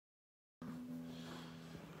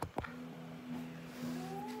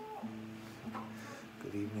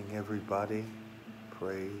everybody.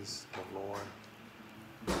 Praise the Lord.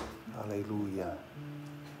 Hallelujah.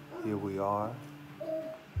 Here we are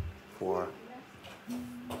for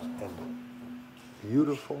a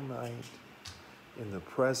beautiful night in the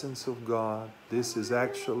presence of God. This is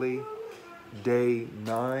actually day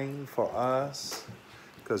 9 for us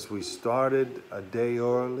because we started a day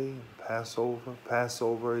early, Passover.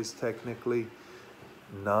 Passover is technically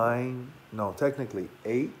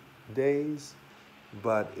 8 days,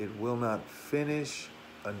 but it will not finish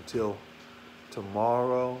until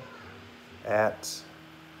tomorrow at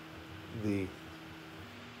the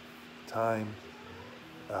time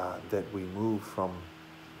that we move from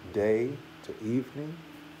day to evening.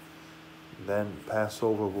 Then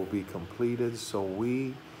Passover will be completed, so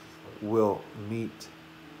we will meet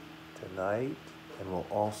tonight and will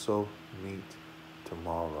also meet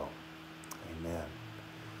tomorrow. Amen.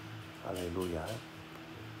 Hallelujah.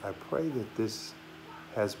 I pray that this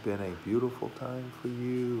has been a beautiful time for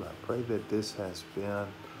you. I pray that this has been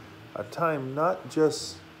a time not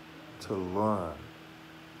just to learn,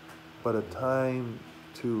 but a time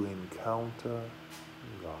to encounter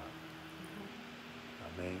God.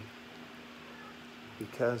 Amen.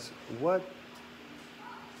 Because what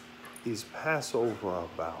is Passover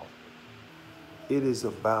about? It is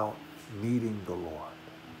about meeting the Lord.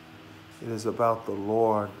 It is about the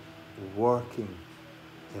Lord working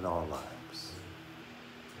in our lives.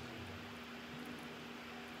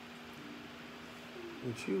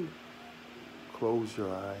 Would you close your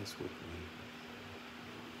eyes with me?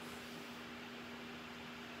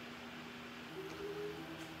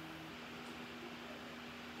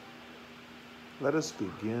 Let us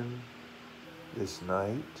begin this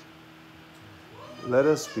night. Let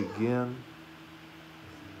us begin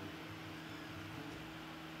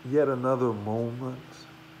yet another moment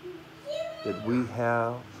that we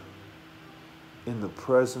have in the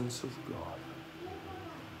presence of God.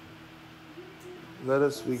 Let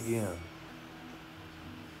us begin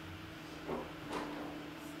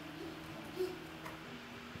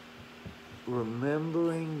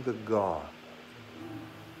remembering the God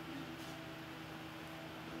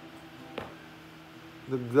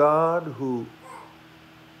who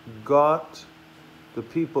got the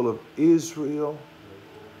people of Israel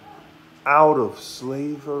out of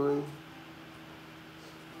slavery,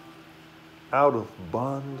 out of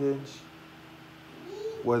bondage,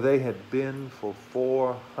 where they had been for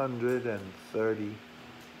 430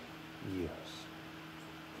 years.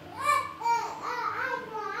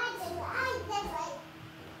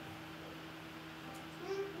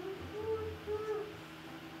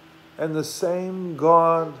 And the same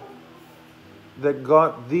God that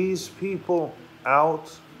got these people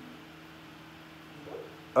out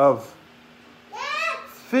of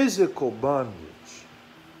physical bondage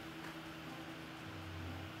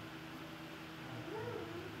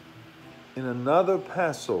in another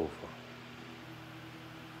Passover,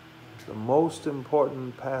 the most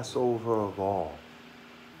important Passover of all,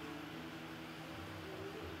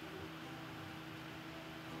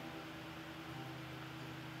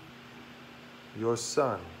 your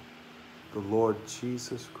Son, the Lord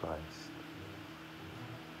Jesus Christ,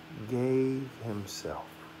 gave himself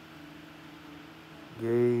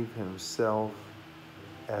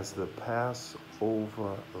as the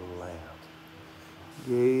Passover lamb,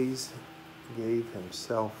 gave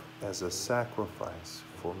himself as a sacrifice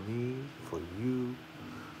for me, for you,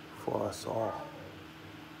 for us all.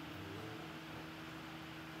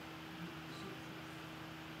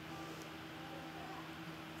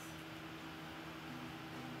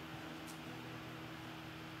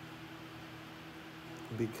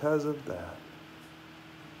 Because of that,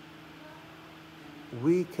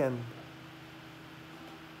 we can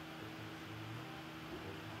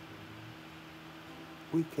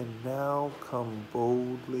now come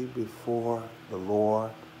boldly before the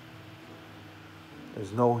Lord.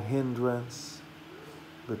 There's no hindrance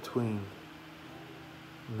between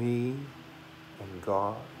me and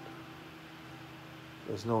God.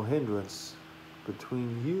 There's no hindrance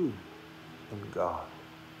between you and God.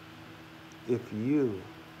 If you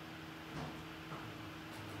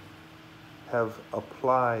have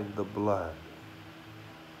applied the blood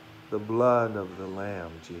of the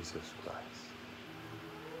Lamb, Jesus Christ.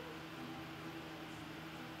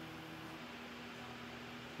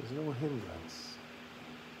 There's no hindrance,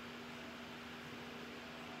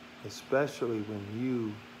 especially when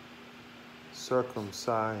you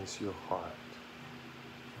circumcise your heart.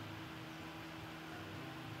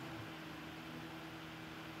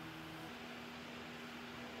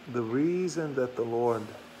 The reason that the Lord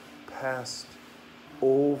passed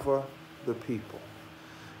over the people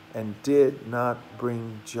and did not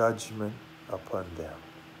bring judgment upon them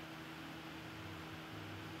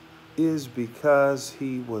is because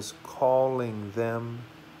he was calling them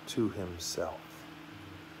to himself.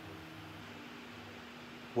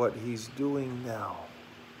 What he's doing now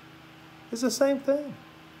is the same thing.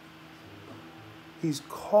 He's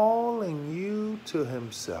calling you to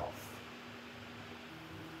himself.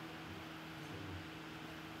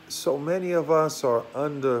 So many of us are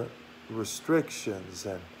under restrictions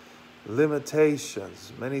and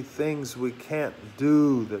limitations, many things we can't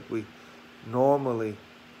do that we normally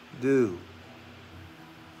do.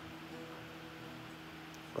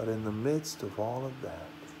 But in the midst of all of that,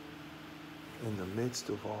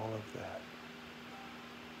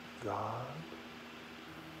 God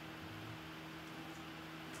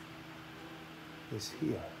is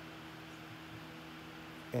here.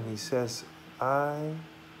 And he says, I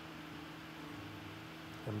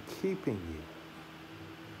am keeping you.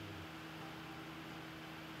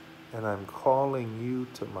 And I'm calling you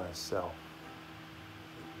to myself.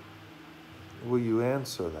 Will you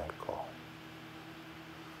answer that call?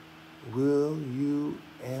 Will you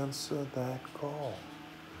answer that call?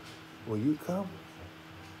 Will you come?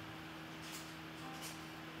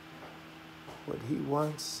 What he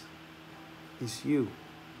wants is you.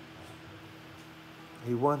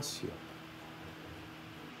 He wants you.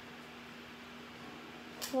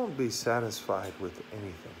 He won't be satisfied with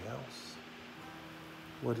anything else.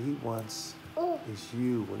 What he wants is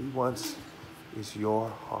you. What he wants is your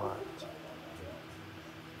heart.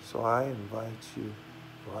 So I invite you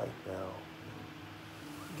right now.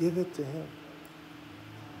 Give it to him.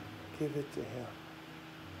 Give it to him.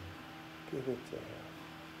 Give it to him.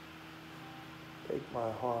 Take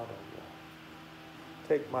my heart, oh God.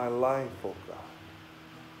 Take my life, oh God.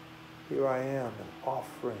 Here I am, an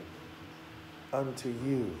offering unto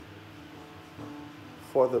you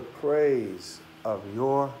for the praise of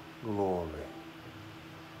your glory.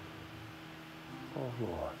 Oh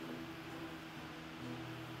Lord.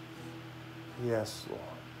 Yes, Lord.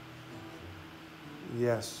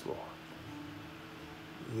 Yes, Lord.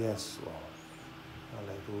 Yes, Lord.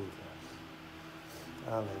 Hallelujah.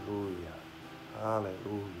 Hallelujah.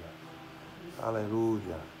 Hallelujah.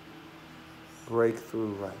 Hallelujah.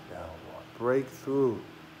 Breakthrough right now, Lord. Breakthrough.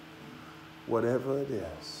 Whatever it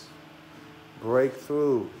is.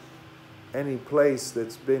 Breakthrough. Any place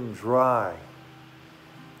that's been dry.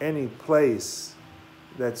 Any place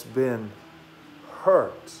that's been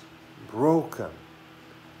hurt. Broken.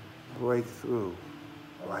 Breakthrough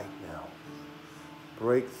right now.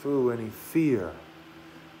 Break through any fear.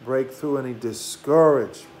 Break through any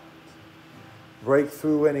discouragement. Break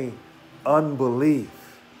through any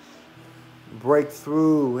unbelief. Break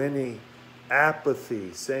through any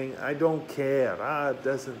apathy, saying, I don't care. It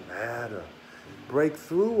doesn't matter. Break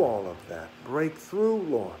through all of that. Break through,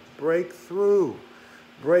 Lord. Break through.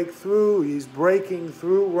 Break through. He's breaking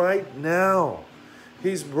through right now.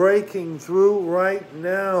 He's breaking through right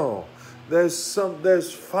now.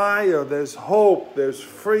 There's fire, there's hope, there's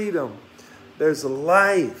freedom, there's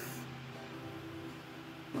life.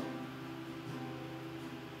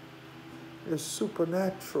 There's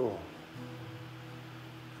supernatural.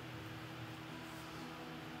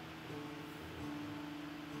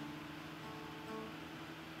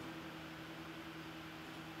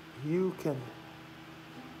 You can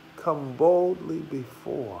come boldly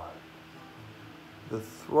before the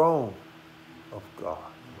throne of God.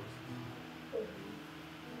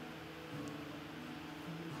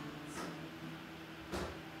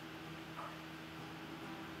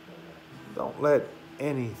 Don't let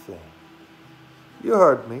anything, you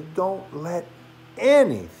heard me, don't let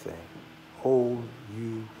anything hold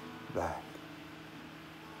you back.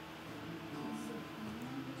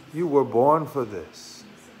 You were born for this.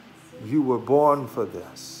 You were born for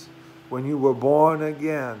this. When you were born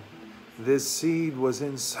again, this seed was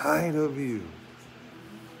inside of you.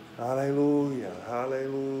 Hallelujah,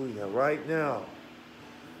 hallelujah. Right now,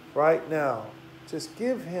 just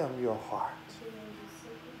give him your heart.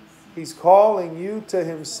 He's calling you to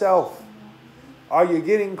himself. Are you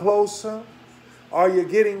getting closer? Are you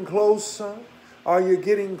getting closer? Are you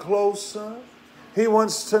getting closer? He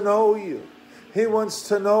wants to know you. He wants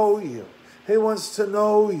to know you. He wants to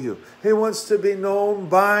know you. He wants to be known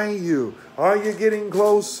by you. Are you getting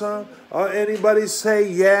closer? Anybody say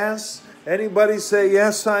yes? Anybody say,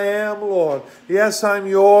 yes, I am, Lord. Yes, I'm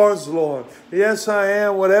yours, Lord. Yes, I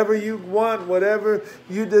am. Whatever you want, whatever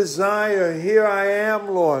you desire, here I am,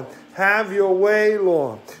 Lord. Have your way,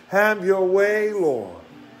 Lord. Have your way, Lord.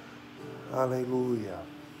 Hallelujah.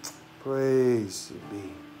 Praise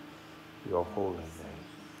be your holy name.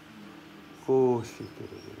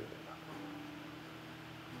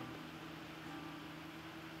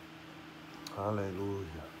 Hallelujah.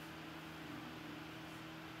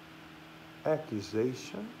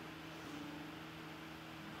 Accusation.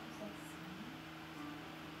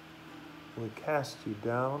 We cast you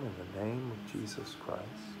down in the name of Jesus Christ.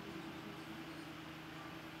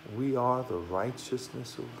 We are the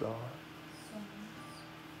righteousness of God.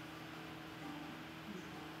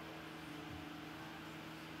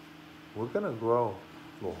 We're going to grow,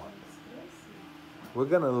 Lord. We're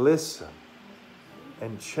going to listen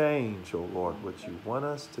and change, oh Lord, what you want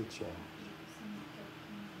us to change.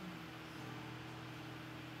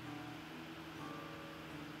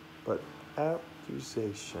 But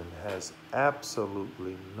accusation has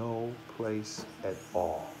absolutely no place at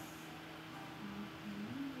all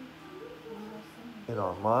in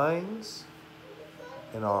our minds,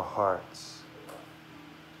 in our hearts.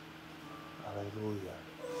 Hallelujah.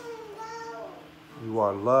 You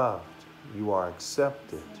are loved. You are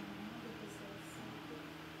accepted.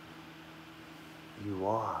 You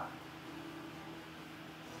are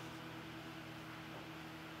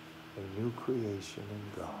a new creation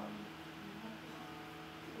in God.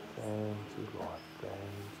 Thank you, Lord.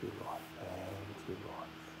 Thank you, Lord. Thank you, Lord.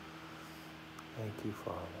 Thank you,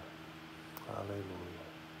 Father. Hallelujah.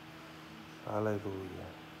 Hallelujah.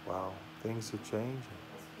 Wow, things are changing.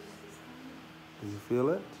 Do you feel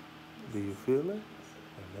it? Do you feel it?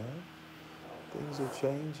 Amen. Things are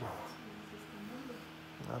changing.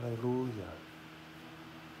 Hallelujah.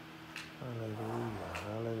 Hallelujah.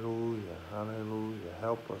 Hallelujah. Hallelujah.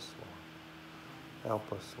 Help us, Lord.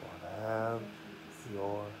 Help us, Lord. Have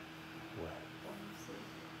your way.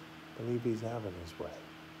 Believe he's having his way.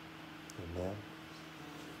 Amen.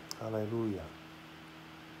 Hallelujah.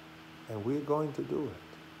 And we're going to do it.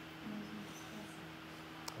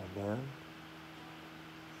 Amen.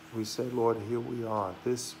 We say, Lord, here we are.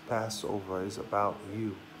 This Passover is about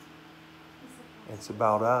you. It's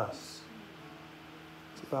about us.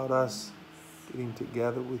 It's about us getting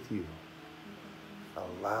together with you,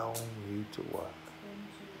 allowing you to work.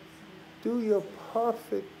 Do your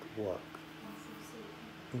perfect work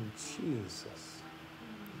in Jesus'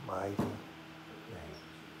 mighty name.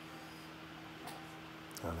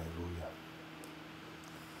 Hallelujah.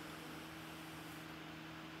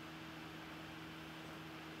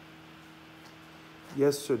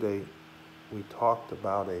 Yesterday, we talked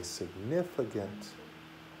about a significant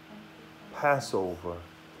Passover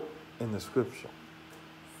in the scripture.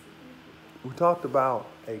 We talked about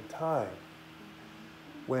a time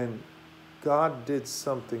when God did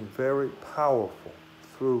something very powerful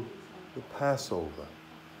through the Passover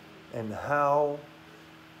and how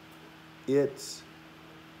it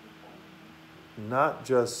not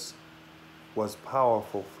just was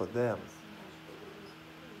powerful for them,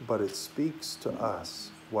 but it speaks to us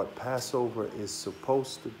what Passover is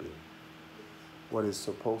supposed to be, what is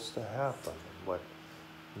supposed to happen, what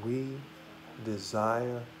we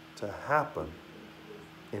desire to happen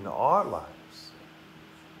in our lives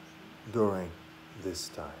during this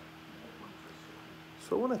time.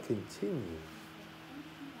 So I want to continue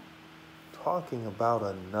talking about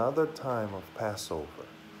another time of Passover.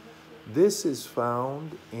 This is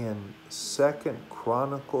found in 2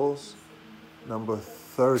 Chronicles number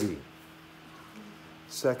 30.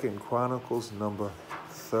 2 Chronicles number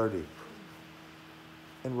 30.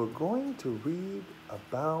 And we're going to read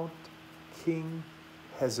about King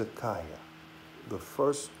Hezekiah, the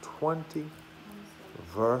first 20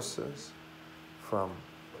 verses from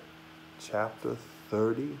chapter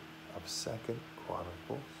 30 of 2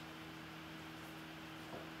 Chronicles.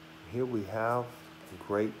 Here we have a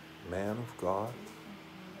great man of God,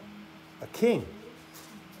 a king.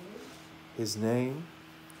 His name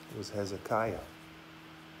was Hezekiah.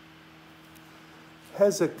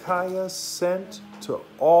 Hezekiah sent to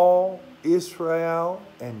all Israel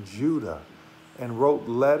and Judah and wrote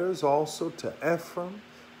letters also to Ephraim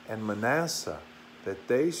and Manasseh that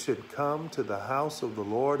they should come to the house of the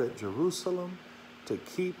Lord at Jerusalem to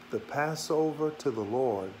keep the Passover to the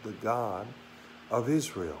Lord, the God of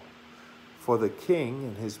Israel. For the king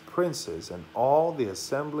and his princes and all the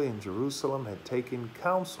assembly in Jerusalem had taken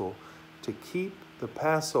counsel to keep the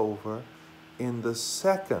Passover in the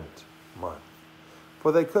 2nd month.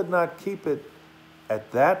 For they could not keep it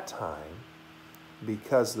at that time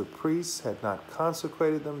because the priests had not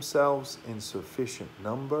consecrated themselves in sufficient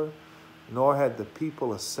number, nor had the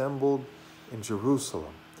people assembled in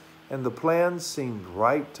Jerusalem. And the plan seemed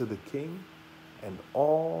right to the king and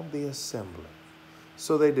all the assembly.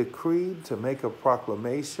 So they decreed to make a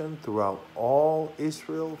proclamation throughout all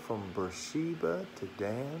Israel from Beersheba to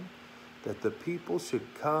Dan, that the people should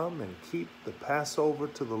come and keep the Passover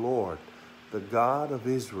to the Lord, the God of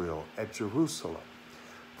Israel, at Jerusalem,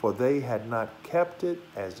 for they had not kept it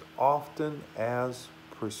as often as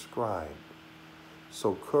prescribed.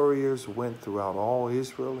 So couriers went throughout all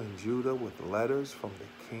Israel and Judah with letters from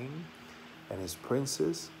the king and his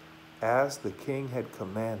princes, as the king had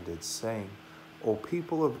commanded, saying, O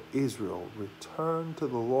people of Israel, return to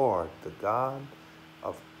the Lord, the God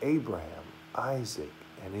of Abraham, Isaac,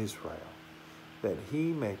 and Israel, that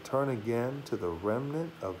he may turn again to the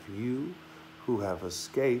remnant of you who have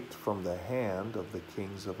escaped from the hand of the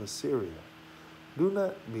kings of Assyria. Do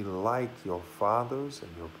not be like your fathers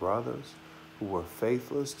and your brothers, who were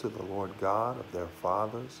faithless to the Lord God of their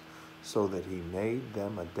fathers, so that he made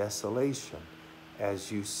them a desolation,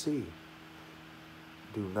 as you see.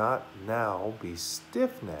 Do not now be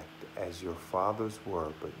stiff-necked as your fathers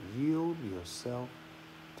were, but yield yourself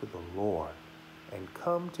to the Lord, and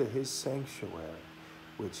come to his sanctuary,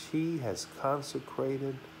 which he has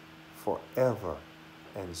consecrated forever,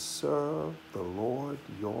 and serve the Lord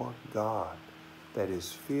your God, that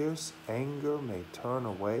his fierce anger may turn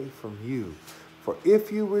away from you. For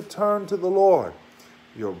if you return to the Lord,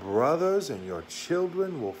 your brothers and your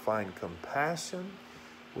children will find compassion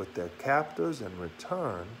with their captors and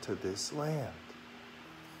return to this land.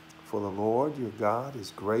 For the Lord your God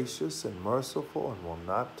is gracious and merciful, and will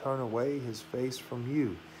not turn away his face from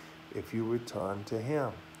you if you return to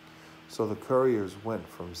him. So the couriers went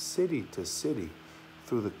from city to city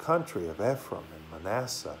through the country of Ephraim and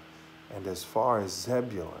Manasseh, and as far as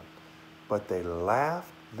Zebulun. But they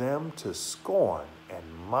laughed them to scorn and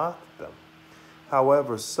mocked them.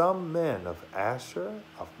 However, some men of Asher,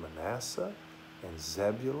 of Manasseh, and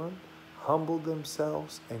Zebulun humbled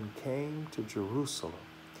themselves and came to Jerusalem.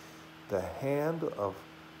 The hand of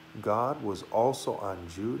God was also on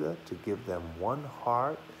Judah to give them one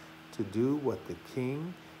heart to do what the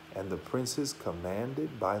king and the princes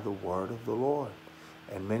commanded by the word of the Lord.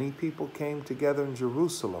 And many people came together in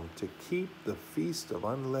Jerusalem to keep the feast of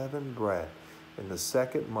unleavened bread in the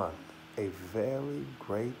 2nd month, a very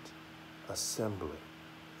great assembly.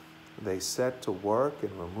 They set to work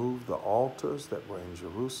and removed the altars that were in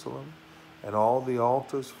Jerusalem, and all the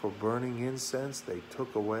altars for burning incense they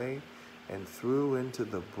took away and threw into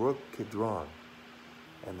the brook Kidron.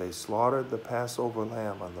 And they slaughtered the Passover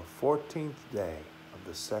lamb on the 14th day of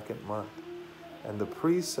the 2nd month. And the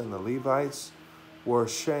priests and the Levites were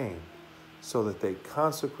ashamed, so that they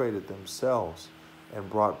consecrated themselves and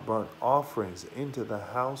brought burnt offerings into the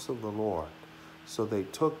house of the Lord. So they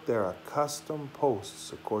took their accustomed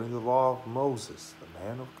posts according to the law of Moses, the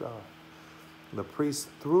man of God. The priests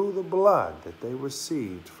threw the blood that they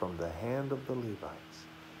received from the hand of the Levites.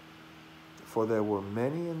 For there were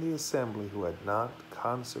many in the assembly who had not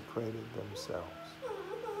consecrated themselves.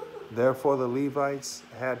 Therefore the Levites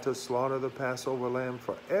had to slaughter the Passover lamb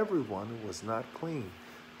for everyone who was not clean,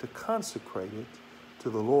 to consecrate it to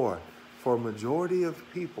the Lord. For a majority of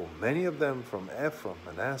people, many of them from Ephraim,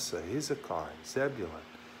 Manasseh, Issachar, and Zebulun,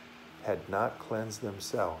 had not cleansed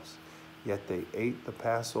themselves, yet they ate the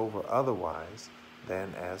Passover otherwise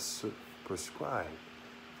than as prescribed.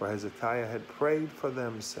 For Hezekiah had prayed for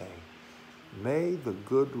them, saying, May the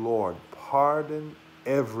good Lord pardon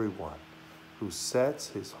everyone who sets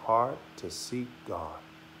his heart to seek God,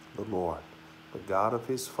 the Lord, the God of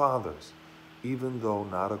his fathers, even though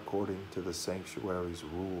not according to the sanctuary's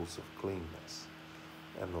rules of cleanness.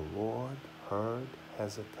 And the Lord heard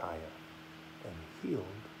Hezekiah and healed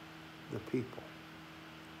the people.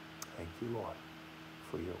 Thank you, Lord,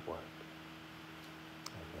 for your word.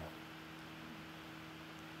 Amen.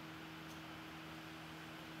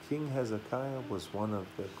 King Hezekiah was one of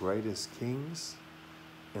the greatest kings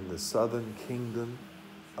in the southern kingdom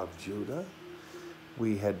of Judah.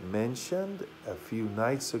 We had mentioned a few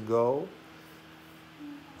nights ago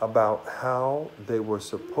about how they were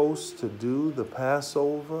supposed to do the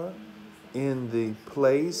Passover in the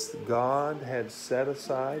place God had set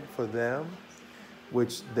aside for them,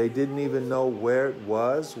 which they didn't even know where it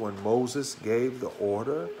was when Moses gave the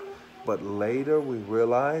order. But later we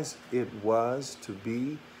realized it was to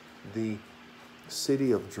be the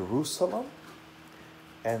city of Jerusalem,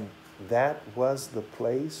 and that was the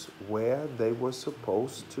place where they were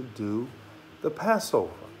supposed to do the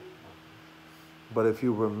Passover. But if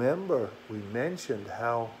you remember, we mentioned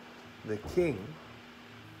how the king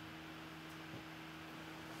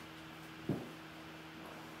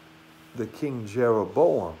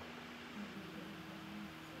Jeroboam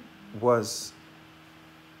was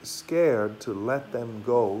scared to let them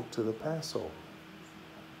go to the Passover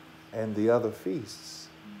and the other feasts.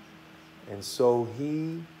 And so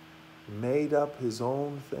he made up his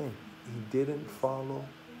own thing. He didn't follow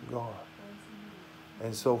God.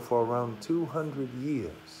 And so for around 200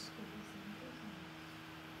 years,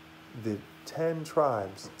 the 10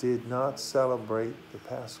 tribes did not celebrate the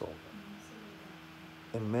Passover.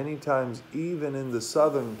 And many times, even in the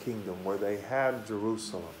southern kingdom where they had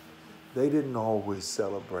Jerusalem, they didn't always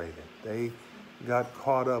celebrate it. They got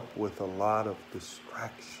caught up with a lot of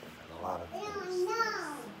distraction and a lot of things.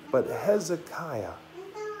 But Hezekiah,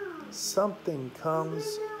 something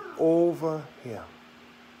comes over him.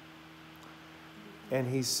 And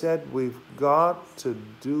he said, we've got to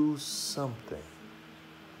do something.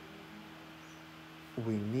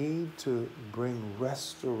 We need to bring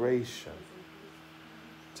restoration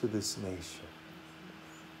to this nation.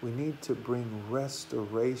 We need to bring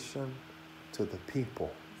restoration to the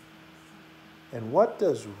people. And what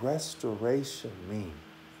does restoration mean?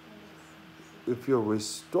 If you're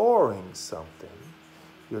restoring something,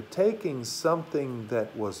 you're taking something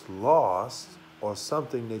that was lost or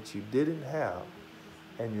something that you didn't have,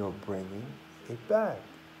 and you're bringing it back.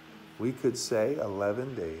 We could say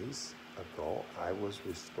 11 days ago, I was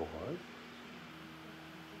restored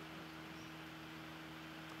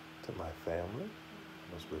to my family,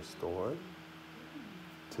 was restored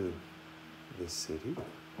to this city,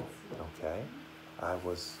 okay? I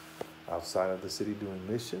was outside of the city doing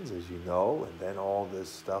missions, as you know, and then all this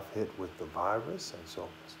stuff hit with the virus, and so it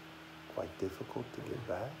was quite difficult to get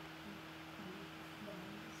back.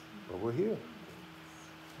 But we're here.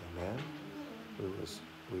 Amen.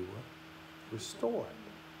 We were restored.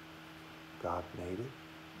 God made it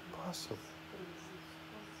possible.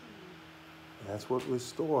 And that's what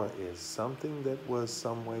restore is. Something that was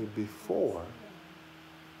some way before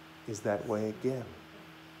is that way again.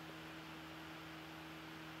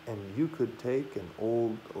 And you could take an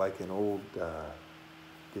old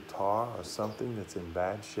guitar or something that's in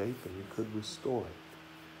bad shape, and you could restore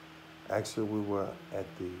it. Actually, we were at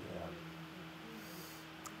the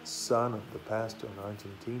son of the pastor in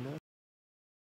Argentina,